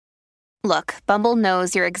Look, Bumble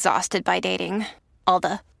knows you're exhausted by dating. All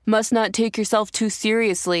the must not take yourself too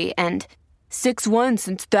seriously and 6'1"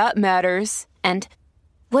 since that matters. And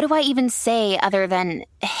what do I even say other than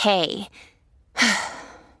hey?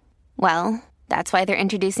 Well, that's why they're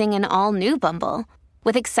introducing an all-new Bumble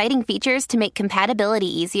with exciting features to make compatibility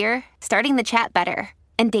easier, starting the chat better,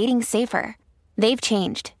 and dating safer. They've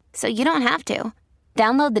changed, so you don't have to.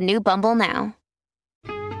 Download the new Bumble now.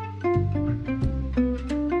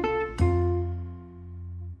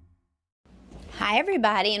 Hi,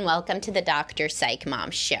 everybody, and welcome to the Dr. Psych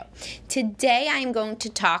Mom Show. Today, I'm going to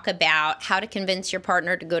talk about how to convince your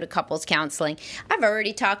partner to go to couples counseling. I've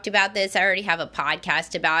already talked about this. I already have a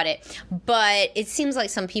podcast about it, but it seems like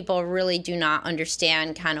some people really do not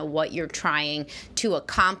understand kind of what you're trying to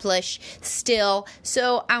accomplish still.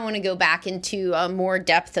 So I want to go back into more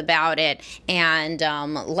depth about it. And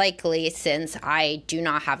likely, since I do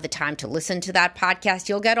not have the time to listen to that podcast,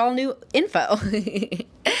 you'll get all new info.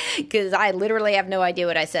 Because I literally have no idea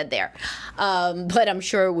what I said there. But I'm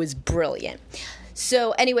sure it was brilliant.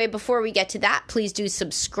 So anyway, before we get to that, please do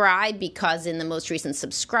subscribe, because in the most recent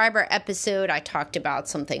subscriber episode, I talked about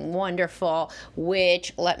something wonderful,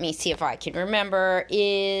 which, let me see if I can remember,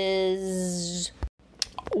 is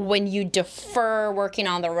when you defer working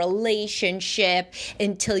on the relationship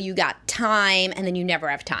until you got time, and then you never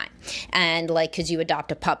have time. And like, because you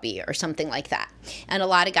adopt a puppy or something like that. And a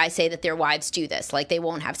lot of guys say that their wives do this. Like, they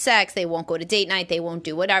won't have sex, they won't go to date night, they won't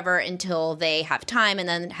do whatever until they have time. And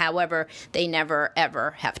then, however, they never,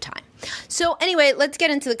 ever have time. So anyway, let's get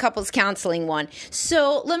into the couples counseling one.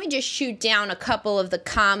 So let me just shoot down a couple of the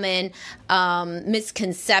common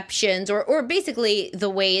misconceptions or basically the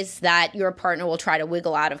ways that your partner will try to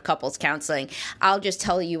wiggle out of couples counseling. I'll just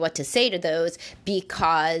tell you what to say to those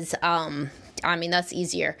because that's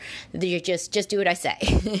easier. You just do what I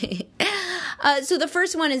say. So the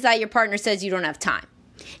first one is that your partner says you don't have time.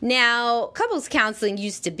 Now, couples counseling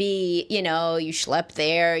used to be, you schlep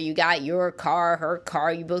there, you got your car, her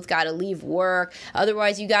car, you both got to leave work.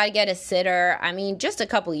 Otherwise, you got to get a sitter. I mean, just a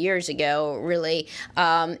couple years ago, really,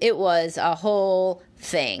 it was a whole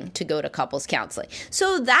thing to go to couples counseling.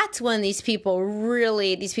 So that's when these people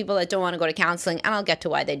that don't want to go to counseling, and I'll get to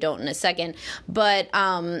why they don't in a second, but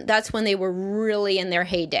that's when they were really in their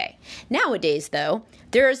heyday. Nowadays, though,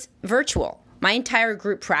 there's virtual. My entire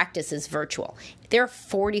group practice is virtual. They're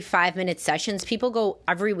 45-minute sessions. People go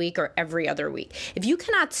every week or every other week. If you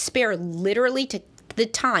cannot spare literally the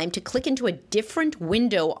time to click into a different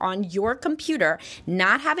window on your computer,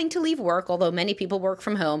 not having to leave work, although many people work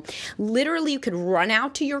from home, literally you could run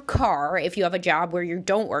out to your car if you have a job where you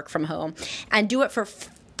don't work from home and do it for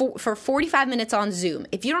 45 minutes on Zoom.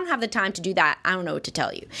 If you don't have the time to do that, I don't know what to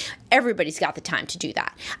tell you. Everybody's got the time to do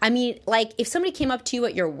that. I mean, like, if somebody came up to you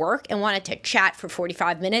at your work and wanted to chat for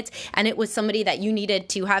 45 minutes and it was somebody that you needed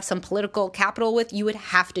to have some political capital with, you would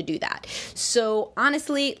have to do that. So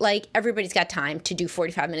honestly, like, everybody's got time to do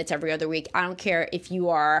 45 minutes every other week. I don't care if you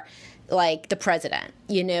are like the president,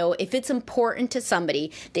 if it's important to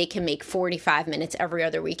somebody, they can make 45 minutes every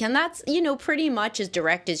other week. And that's, pretty much as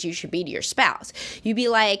direct as you should be to your spouse. You'd be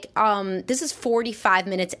like, this is 45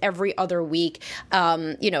 minutes every other week.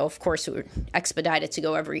 Of course, we would expedite it to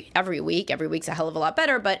go every week. Every week's a hell of a lot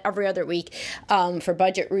better, but every other week for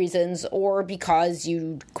budget reasons or because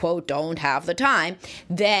you, quote, don't have the time,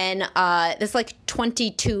 then that's like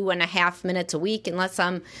 22 and a half minutes a week, unless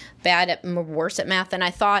I'm worse at math than I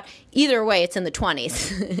thought. Either way, it's in the 20s.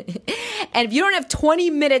 And if you don't have 20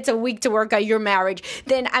 minutes a week to work on your marriage,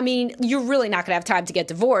 then, you're really not going to have time to get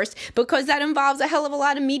divorced, because that involves a hell of a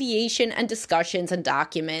lot of mediation and discussions and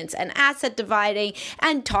documents and asset dividing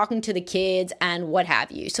and talking to the kids and what have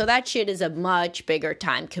you. So that shit is a much bigger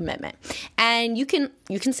time commitment. And you can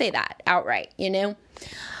say that outright,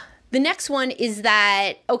 The next one is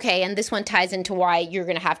that, okay, and this one ties into why you're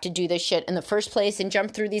going to have to do this shit in the first place and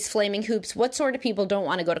jump through these flaming hoops. What sort of people don't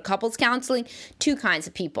want to go to couples counseling? Two kinds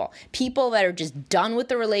of people. People that are just done with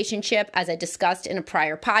the relationship, as I discussed in a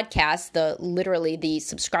prior podcast, the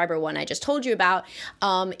subscriber one I just told you about.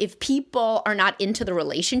 If people are not into the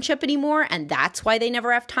relationship anymore, and that's why they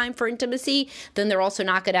never have time for intimacy, then they're also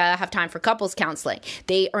not going to have time for couples counseling.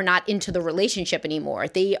 They are not into the relationship anymore.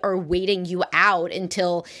 They are waiting you out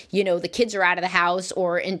until, the kids are out of the house,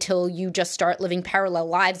 or until you just start living parallel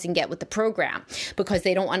lives and get with the program, because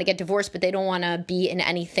they don't want to get divorced, but they don't want to be in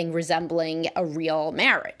anything resembling a real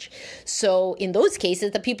marriage. So in those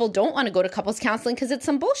cases, the people don't want to go to couples counseling because it's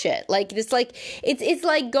some bullshit. It's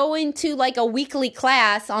like going to like a weekly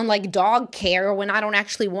class on like dog care when I don't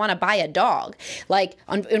actually want to buy a dog. Like,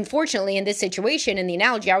 unfortunately, in this situation, in the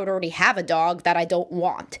analogy, I would already have a dog that I don't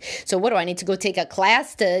want. So what do I need to go take a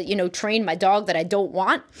class to, train my dog that I don't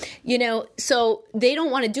want? So they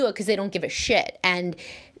don't want to do it because they don't give a shit. And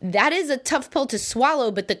that is a tough pill to swallow,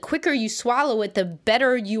 but the quicker you swallow it, the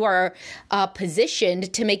better you are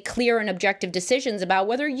positioned to make clear and objective decisions about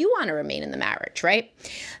whether you want to remain in the marriage, right?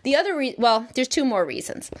 The other there's two more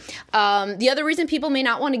reasons. The other reason people may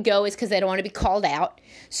not want to go is because they don't want to be called out.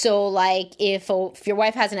 So like if your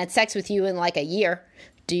wife hasn't had sex with you in like a year,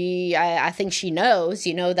 I think she knows,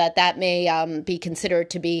 that may be considered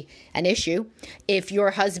to be an issue. If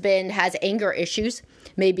your husband has anger issues,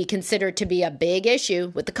 may be considered to be a big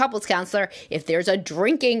issue with the couples counselor. If there's a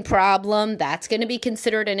drinking problem, that's going to be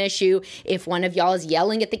considered an issue. If one of y'all is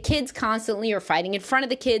yelling at the kids constantly or fighting in front of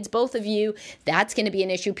the kids, both of you, that's going to be an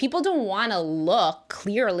issue. People don't want to look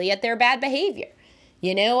clearly at their bad behavior.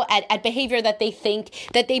 At behavior that they think,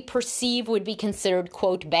 that they perceive would be considered,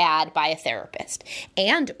 quote, bad by a therapist,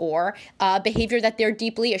 and or behavior that they're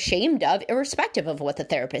deeply ashamed of, irrespective of what the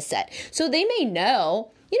therapist said. So they may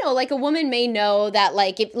know, like a woman may know that,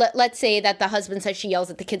 like, if let's say that the husband says she yells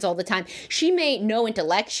at the kids all the time, she may know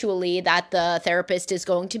intellectually that the therapist is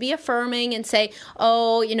going to be affirming and say,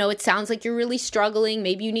 oh, it sounds like you're really struggling.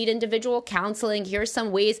 Maybe you need individual counseling. Here's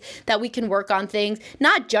some ways that we can work on things.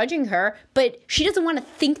 Not judging her, but she doesn't want to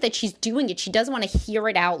think that she's doing it. She doesn't want to hear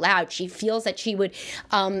it out loud. She feels that she would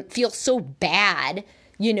feel so bad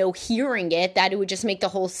hearing it, that it would just make the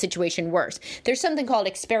whole situation worse. There's something called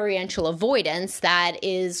experiential avoidance that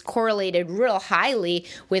is correlated real highly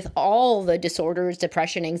with all the disorders,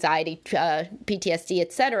 depression, anxiety, PTSD,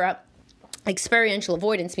 etc. Experiential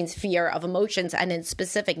avoidance means fear of emotions, and in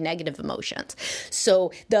specific negative emotions.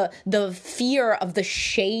 So the fear of the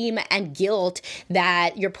shame and guilt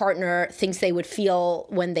that your partner thinks they would feel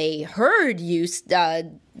when they heard you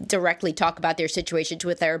directly talk about their situation to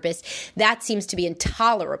a therapist, that seems to be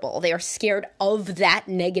intolerable. They are scared of that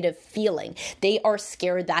negative feeling. They are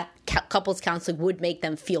scared that couples counseling would make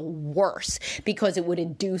them feel worse because it would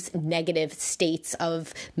induce negative states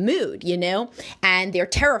of mood, and they're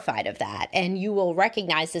terrified of that. And you will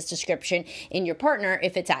recognize this description in your partner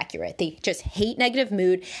if it's accurate. They just hate negative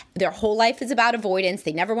mood. Their whole life is about avoidance.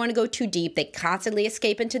 They never want to go too deep. They constantly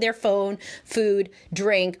escape into their phone, food,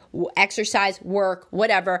 drink, exercise, work,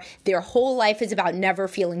 whatever. Their whole life is about never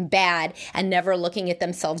feeling bad and never looking at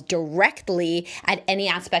themselves directly at any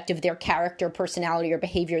aspect of their character, personality, or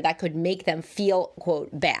behavior that could make them feel, quote,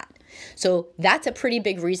 bad. So that's a pretty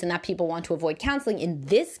big reason that people want to avoid counseling. In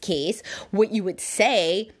this case, what you would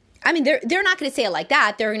say, they're not going to say it like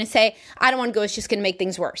that. They're going to say, I don't want to go. It's just going to make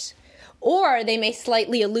things worse. Or they may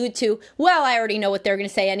slightly allude to, well, I already know what they're going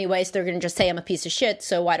to say anyway, so they're going to just say I'm a piece of shit,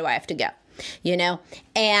 so why do I have to go?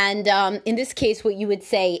 And in this case, what you would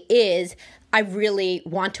say is, I really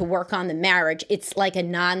want to work on the marriage. It's like a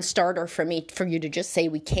non-starter for you to just say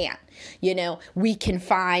we can't. We can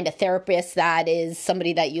find a therapist that is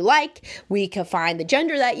somebody that you like. We can find the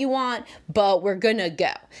gender that you want, but we're going to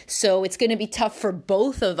go. So it's going to be tough for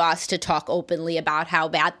both of us to talk openly about how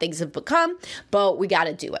bad things have become, but we got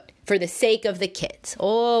to do it for the sake of the kids.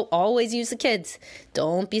 Oh, always use the kids.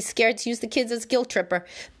 Don't be scared to use the kids as a guilt tripper,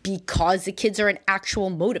 because the kids are an actual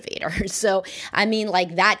motivator. So,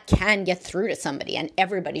 that can get through to somebody, and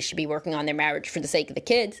everybody should be working on their marriage for the sake of the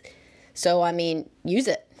kids. So, use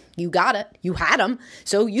it. You got it. You had them.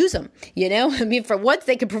 So use them, for once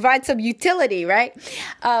they can provide some utility, right?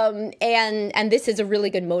 And this is a really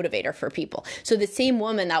good motivator for people. So the same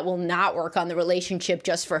woman that will not work on the relationship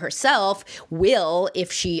just for herself will,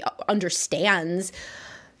 if she understands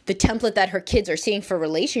the template that her kids are seeing for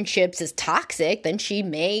relationships is toxic, then she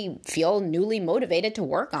may feel newly motivated to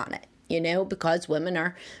work on it. Because women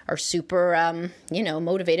are super,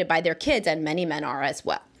 motivated by their kids, and many men are as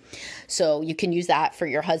well. So you can use that for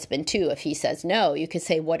your husband too. If he says no, you could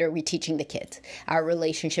say, what are we teaching the kids? Our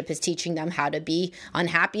relationship is teaching them how to be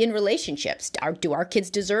unhappy in relationships. Do our kids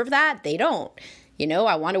deserve that? They don't.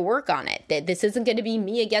 I want to work on it. This isn't going to be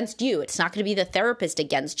me against you. It's not going to be the therapist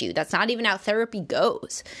against you. That's not even how therapy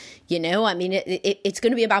goes. It's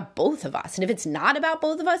going to be about both of us. And if it's not about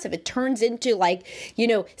both of us, if it turns into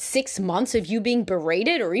 6 months of you being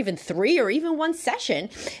berated, or even 3, or even 1 session,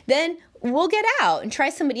 then we'll get out and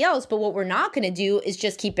try somebody else. But what we're not going to do is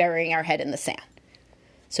just keep burying our head in the sand.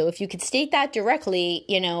 So if you could state that directly,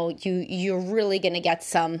 you're really going to get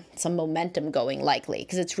some momentum going likely,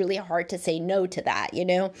 because it's really hard to say no to that,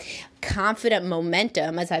 Confident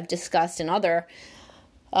momentum, as I've discussed in other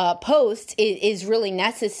post is really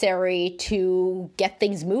necessary to get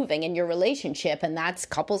things moving in your relationship. And that's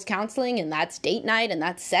couples counseling, and that's date night, and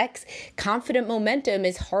that's sex. Confident momentum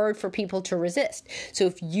is hard for people to resist. So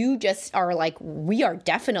if you just are like, we are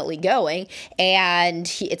definitely going, and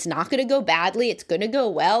it's not going to go badly, it's going to go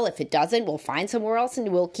well. If it doesn't, we'll find somewhere else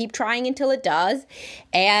and we'll keep trying until it does.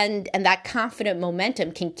 And that confident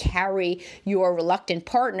momentum can carry your reluctant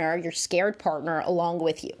partner, your scared partner, along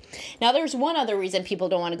with you. Now, there's one other reason people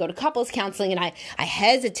don't want to go to couples counseling, and I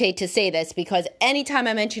hesitate to say this because anytime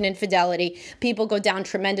I mention infidelity, people go down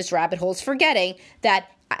tremendous rabbit holes, forgetting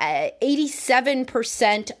that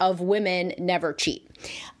 87% of women never cheat.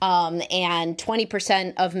 And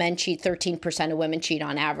 20% of men cheat, 13% of women cheat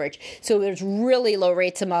on average. So there's really low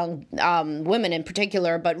rates among women in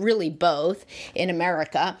particular, but really both in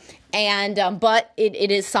America. And but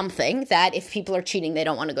it is something that if people are cheating, they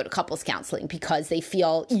don't want to go to couples counseling because they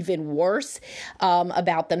feel even worse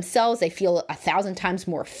about themselves. They feel 1,000 times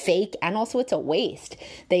more fake, and also it's a waste.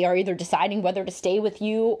 They are either deciding whether to stay with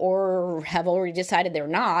you or have already decided they're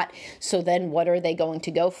not. So then what are they going to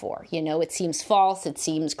go for? It seems false. It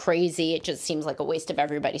seems crazy. It just seems like a waste of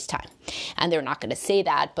everybody's time. And they're not going to say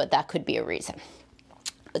that, but that could be a reason.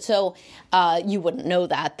 So you wouldn't know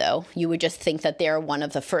that, though. You would just think that they're one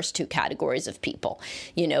of the first two categories of people.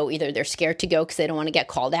 Either they're scared to go because they don't want to get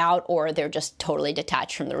called out, or they're just totally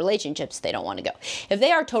detached from the relationships. They don't want to go. If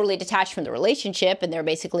they are totally detached from the relationship and they're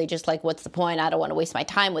basically just like, what's the point? I don't want to waste my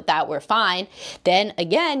time with that. We're fine. Then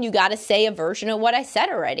again, you got to say a version of what I said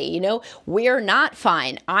already. We're not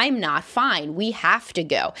fine. I'm not fine. We have to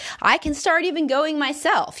go. I can start even going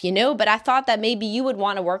myself, but I thought that maybe you would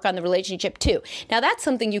want to work on the relationship too. Now, that's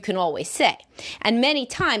something you can always say. And many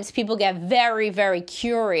times people get very, very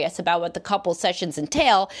curious about what the couple sessions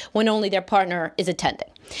entail when only their partner is attending.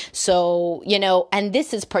 So, and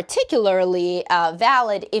this is particularly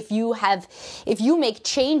valid if you make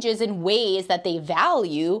changes in ways that they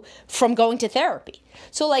value from going to therapy.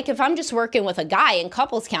 So like if I'm just working with a guy in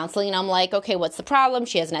couples counseling and I'm like, okay, what's the problem?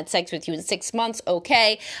 She hasn't had sex with you in 6 months.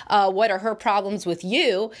 Okay. What are her problems with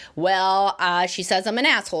you? Well, she says I'm an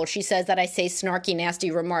asshole. She says that I say snarky, nasty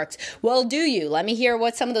remarks. Well, do you? Let me hear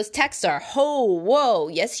what some of those texts are. Whoa.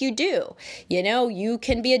 Yes, you do. You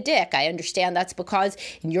can be a dick. I understand that's because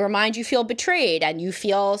in your mind you feel betrayed and you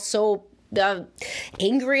feel so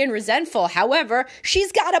angry and resentful. However,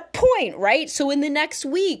 she's got a point, right? So in the next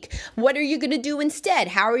week, what are you going to do instead?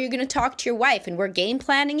 How are you going to talk to your wife? And we're game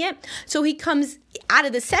planning it. So he comes out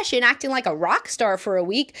of the session acting like a rock star for a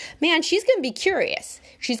week. Man, she's going to be curious.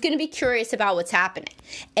 She's going to be curious about what's happening.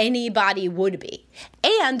 Anybody would be.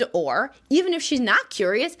 And or even if she's not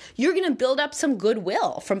curious, you're going to build up some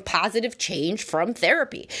goodwill from positive change from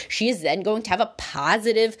therapy. She is then going to have a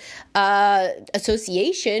positive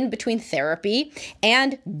association between therapy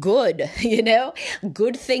and good,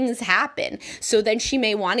 good things happen. So then she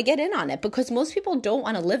may want to get in on it because most people don't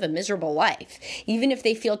want to live a miserable life. Even if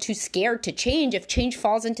they feel too scared to change, if change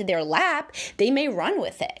falls into their lap, they may run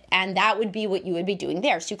with it. And that would be what you would be doing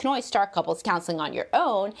there. So you can always start couples counseling on your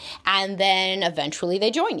own, and then eventually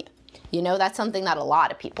they join you. That's something that a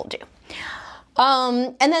lot of people do.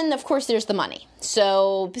 And then, of course, there's the money.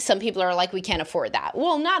 So some people are like, we can't afford that.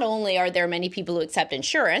 Well, not only are there many people who accept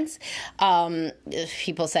insurance,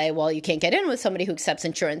 people say, well, you can't get in with somebody who accepts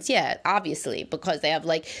insurance. Yeah, obviously, because they have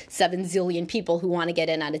like 7 zillion people who want to get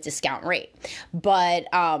in at a discount rate. But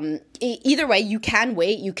either way, you can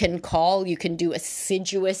wait, you can call, you can do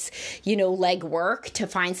assiduous, legwork to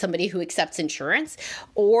find somebody who accepts insurance.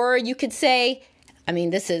 Or you could say,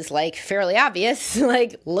 this is like fairly obvious,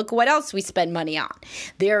 like look what else we spend money on.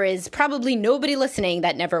 There is probably nobody listening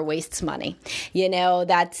that never wastes money.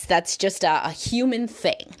 That's just a human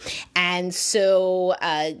thing. And so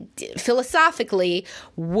philosophically,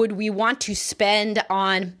 would we want to spend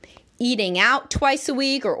on eating out twice a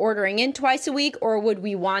week or ordering in twice a week, or would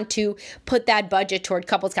we want to put that budget toward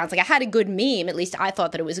couples counseling? I had a good meme, at least I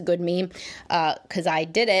thought that it was a good meme because I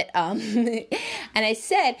did it. And I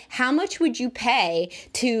said, how much would you pay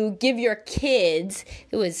to give your kids,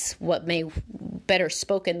 it was what may better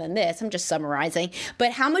spoken than this, I'm just summarizing,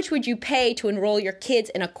 but how much would you pay to enroll your kids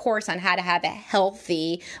in a course on how to have a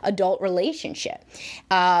healthy adult relationship?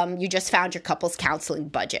 You just found your couples counseling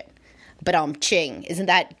budget. But ching, isn't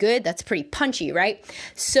that good? That's pretty punchy, right?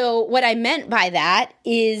 So what I meant by that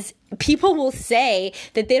is people will say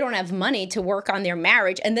that they don't have money to work on their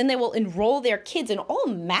marriage, and then they will enroll their kids in all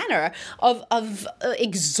manner of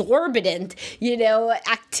exorbitant,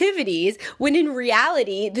 activities, when in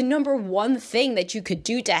reality, the number one thing that you could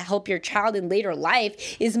do to help your child in later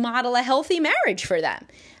life is model a healthy marriage for them.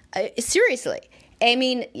 Seriously. I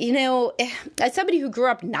mean, as somebody who grew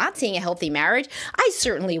up not seeing a healthy marriage, I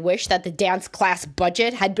certainly wish that the dance class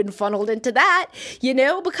budget had been funneled into that,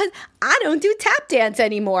 because I don't do tap dance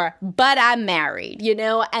anymore, but I'm married,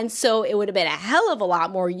 and so it would have been a hell of a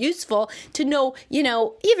lot more useful to know,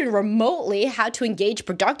 even remotely how to engage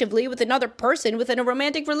productively with another person within a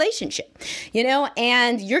romantic relationship,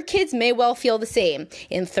 and your kids may well feel the same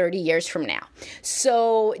in 30 years from now.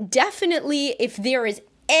 So definitely, if there is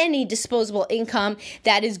any disposable income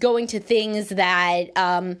that is going to things that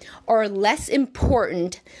are less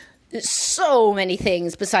important, so many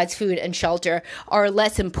things besides food and shelter are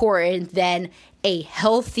less important than a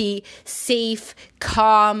healthy, safe,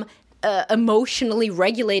 calm, emotionally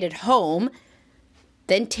regulated home,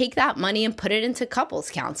 then take that money and put it into couples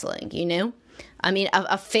counseling, I mean,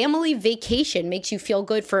 a family vacation makes you feel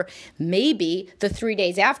good for maybe the 3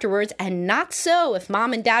 days afterwards, and not so if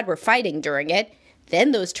mom and dad were fighting during it.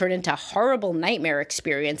 Then those turn into horrible nightmare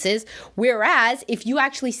experiences. Whereas if you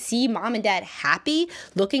actually see mom and dad happy,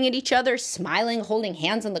 looking at each other, smiling, holding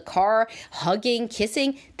hands in the car, hugging,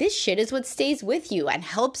 kissing, this shit is what stays with you and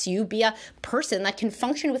helps you be a person that can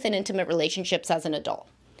function within intimate relationships as an adult.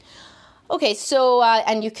 Okay, so,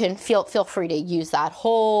 and you can feel free to use that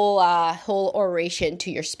whole oration to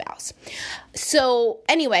your spouse. So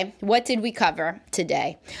anyway, what did we cover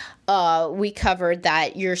today? We covered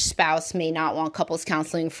that your spouse may not want couples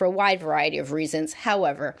counseling for a wide variety of reasons.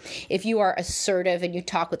 However, if you are assertive and you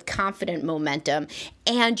talk with confident momentum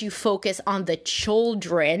and you focus on the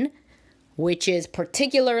children, which is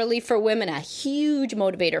particularly for women a huge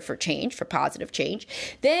motivator for change, for positive change,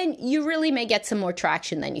 then you really may get some more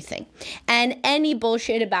traction than you think. And any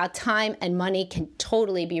bullshit about time and money can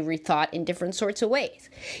totally be rethought in different sorts of ways,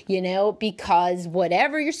 because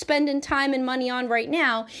whatever you're spending time and money on right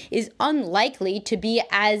now is unlikely to be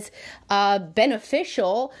as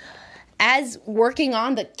beneficial as working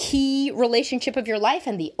on the key relationship of your life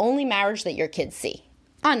and the only marriage that your kids see.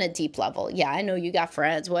 On a deep level. Yeah, I know you got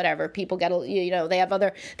friends, whatever. People got, they have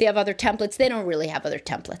other templates. They don't really have other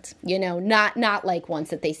templates, not like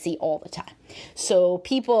ones that they see all the time. So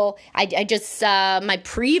people, I just, my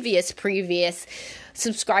previous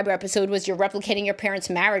subscriber episode was you're replicating your parents'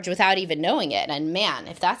 marriage without even knowing it. And man,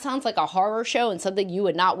 if that sounds like a horror show and something you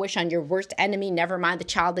would not wish on your worst enemy, never mind the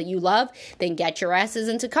child that you love, then get your asses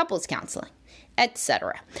into couples counseling,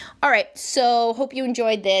 etc. All right, so hope you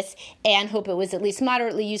enjoyed this and hope it was at least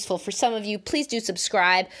moderately useful for some of you. Please do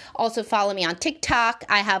subscribe. Also follow me on TikTok.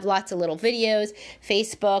 I have lots of little videos,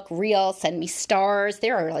 Facebook, Reels, send me stars.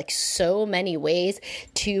 There are like so many ways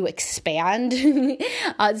to expand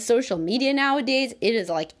on social media nowadays. It is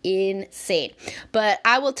like insane. But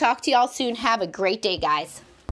I will talk to y'all soon. Have a great day, guys.